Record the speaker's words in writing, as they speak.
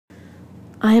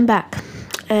I am back,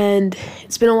 and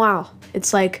it's been a while.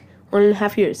 It's like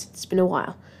 1.5 years. It's been a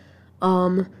while.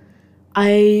 Um,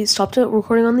 I stopped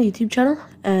recording on the YouTube channel,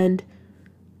 and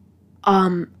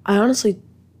I honestly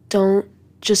don't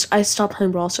I stopped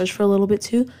playing Brawl Stars for a little bit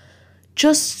too.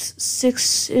 Just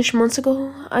 6-ish months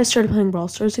ago, I started playing Brawl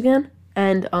Stars again,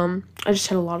 and I just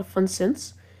had a lot of fun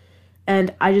since.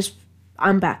 And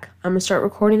I'm back. I'm gonna start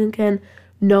recording again.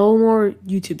 No more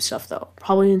YouTube stuff though.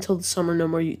 Probably until the summer, no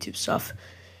more YouTube stuff.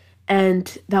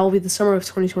 And that will be the summer of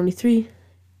 2023.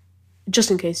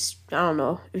 Just in case, I don't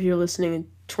know, if you're listening in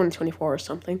 2024 or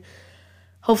something.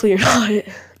 Hopefully you're not.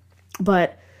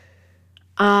 But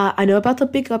I know about the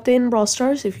big update in Brawl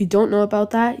Stars. If you don't know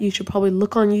about that, you should probably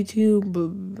look on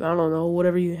YouTube, I don't know,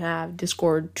 whatever you have,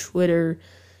 Discord, Twitter,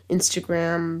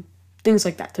 Instagram, things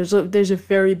like that. There's a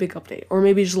very big update. Or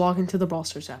maybe just log into the Brawl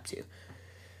Stars app too.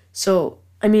 So,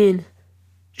 I mean,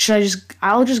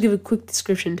 I'll just give a quick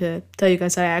description to tell you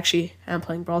guys that I actually am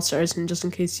playing Brawl Stars, and just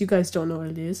in case you guys don't know what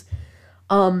it is.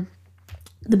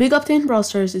 The big update in Brawl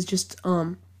Stars is just,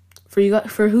 for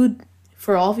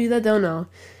all of you that don't know,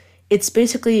 it's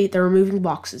basically they're removing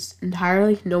boxes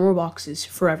entirely. No more boxes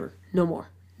forever. No more.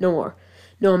 No more.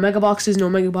 No mega boxes, no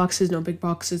mega boxes, no big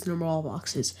boxes, no small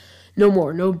boxes. No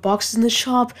more. No boxes in the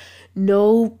shop,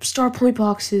 no star point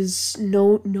boxes,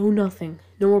 no nothing.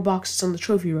 No more boxes on the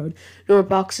trophy road. No more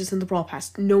boxes in the Brawl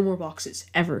Pass. No more boxes.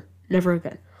 Ever. Never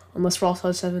again. Unless Brawl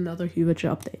Stars have another huge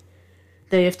update.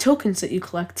 Then you have tokens that you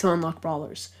collect to unlock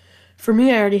brawlers. For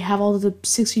me, I already have all of the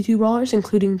 62 brawlers,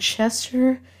 including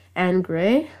Chester and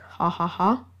Gray. Ha ha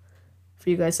ha. For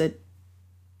you guys that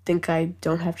think I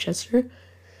don't have Chester.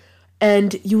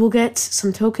 And you will get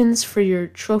some tokens for your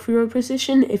trophy road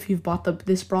position if you've bought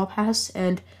this Brawl Pass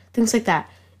and things like that.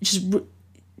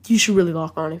 You should really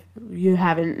lock on if you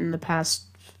haven't in the past,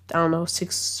 I don't know,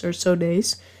 6 or so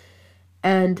days.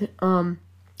 And I'm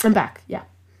back. Yeah,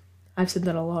 I've said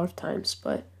that a lot of times,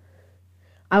 but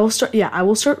I will start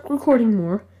recording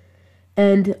more.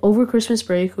 And over Christmas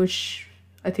break, which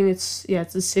I think it's the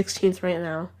 16th right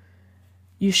now,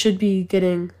 you should be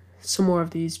getting some more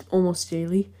of these almost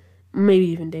daily, maybe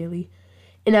even daily.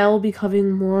 And I will be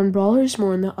covering more on brawlers,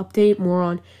 more on the update, more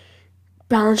on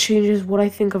balance changes, what I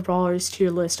think of brawlers, tier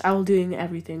list. I will doing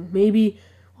everything. Maybe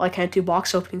I can't do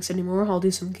box openings anymore, I'll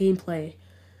do some gameplay.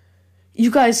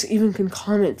 You guys even can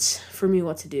comment for me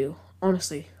what to do.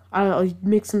 Honestly, I'll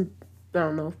make some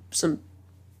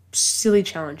silly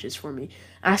challenges for me.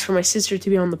 Ask for my sister to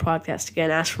be on the podcast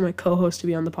again. Ask for my co-host to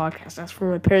be on the podcast. Ask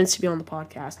for my parents to be on the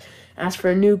podcast. Ask for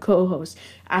a new co-host.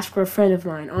 Ask for a friend of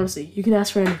mine. Honestly, you can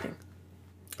ask for anything,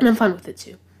 and I'm fine with it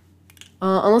too.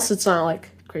 Unless it's not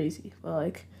crazy,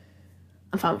 but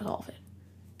I'm fine with all of it.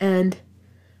 And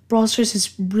Brawl Stars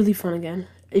is really fun again.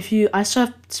 I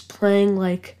stopped playing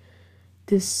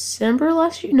December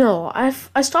last year. No, I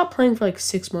stopped playing for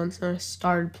 6 months, and I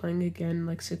started playing again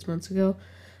 6 months ago.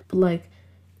 But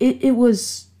it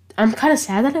was. I'm kind of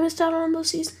sad that I missed out on those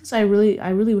seasons. I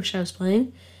really wish I was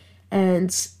playing, and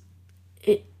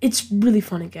it's really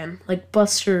fun again.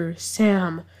 Buster,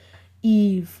 Sam,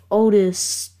 Eve,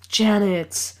 Otis,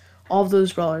 Janet, all of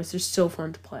those brawlers. They're so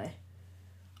fun to play.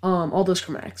 All those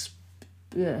chromatics.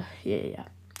 Yeah.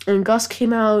 And Gus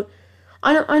came out.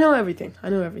 I know everything.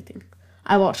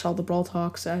 I watched all the Brawl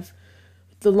Talks.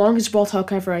 The longest Brawl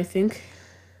Talk ever, I think.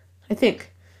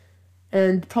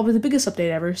 And probably the biggest update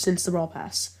ever since the Brawl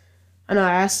Pass. I know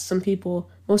I asked some people.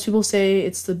 Most people say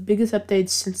it's the biggest update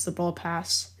since the Brawl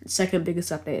Pass. Second biggest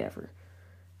update ever.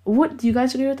 What, do you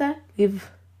guys agree with that?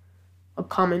 Leave a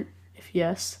comment if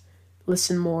yes.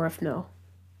 Listen more if no.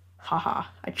 Haha,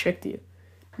 I tricked you.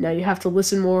 Now you have to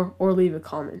listen more or leave a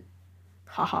comment.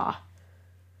 Haha.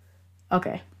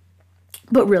 Okay.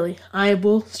 But really, I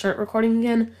will start recording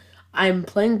again. I'm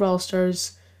playing Brawl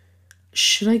Stars.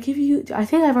 Should I give you... I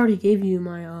think I've already gave you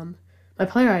my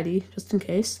player ID, just in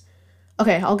case.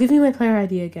 Okay, I'll give you my player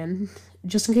ID again,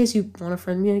 just in case you want to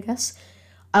friend me, I guess.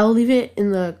 I will leave it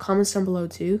in the comments down below,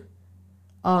 too.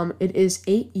 It is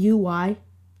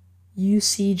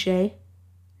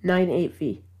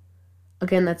 8UYUCJ98V.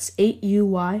 Again, that's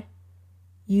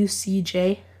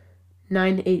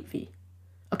 8UYUCJ98V.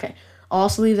 Okay, I'll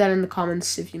also leave that in the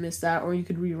comments if you missed that, or you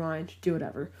could rewind, do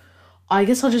whatever. I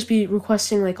guess I'll just be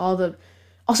requesting all the...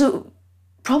 Also,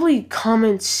 probably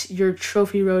comment your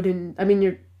trophy road and...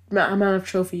 your amount of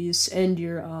trophies and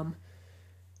your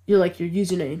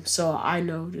username, so I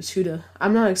know just who to...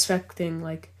 I'm not expecting,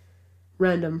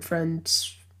 random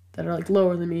friends that are,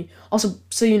 lower than me. Also,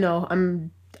 so you know,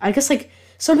 I guess,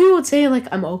 some people would say,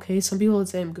 I'm okay. Some people would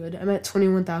say I'm good. I'm at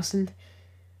 21,000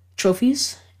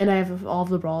 trophies, and I have all of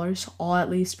the brawlers, all at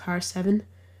least power 7.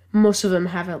 Most of them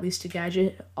have at least a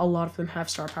gadget. A lot of them have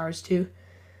star powers too.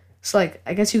 So, like,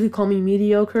 I guess you could call me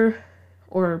mediocre,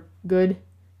 or good,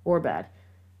 or bad.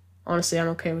 Honestly, I'm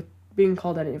okay with being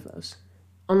called any of those.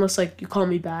 Unless, like, you call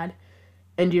me bad,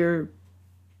 and you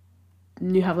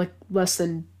have, like, less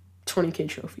than 20k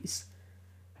trophies.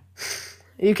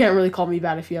 You can't really call me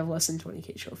bad if you have less than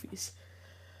 20k trophies.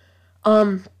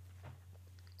 I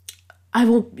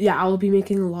will be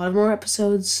making a lot of more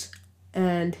episodes,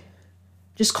 and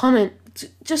just comment,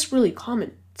 just really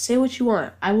comment. Say what you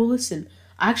want. I will listen.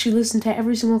 I actually listen to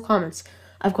every single comments.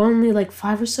 I've got only like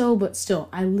 5 or so, but still,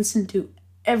 I listen to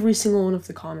every single one of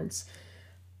the comments.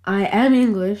 I am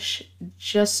English,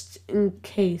 just in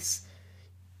case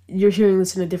you're hearing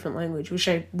this in a different language, which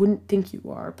I wouldn't think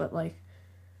you are, but like,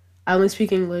 I only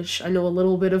speak English. I know a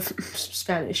little bit of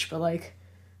Spanish, but like,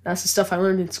 that's the stuff I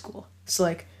learned in school. So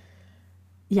like,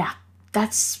 yeah,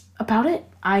 that's about it.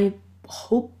 I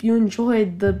hope you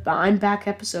enjoyed the I'm Back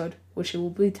episode, which it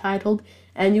will be titled,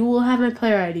 and you will have my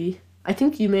player ID. I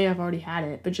think you may have already had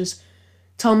it, but just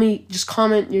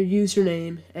comment your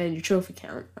username and your trophy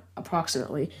count,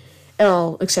 approximately, and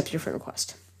I'll accept your friend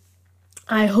request.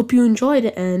 I hope you enjoyed,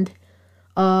 and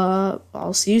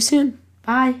I'll see you soon.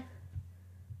 Bye.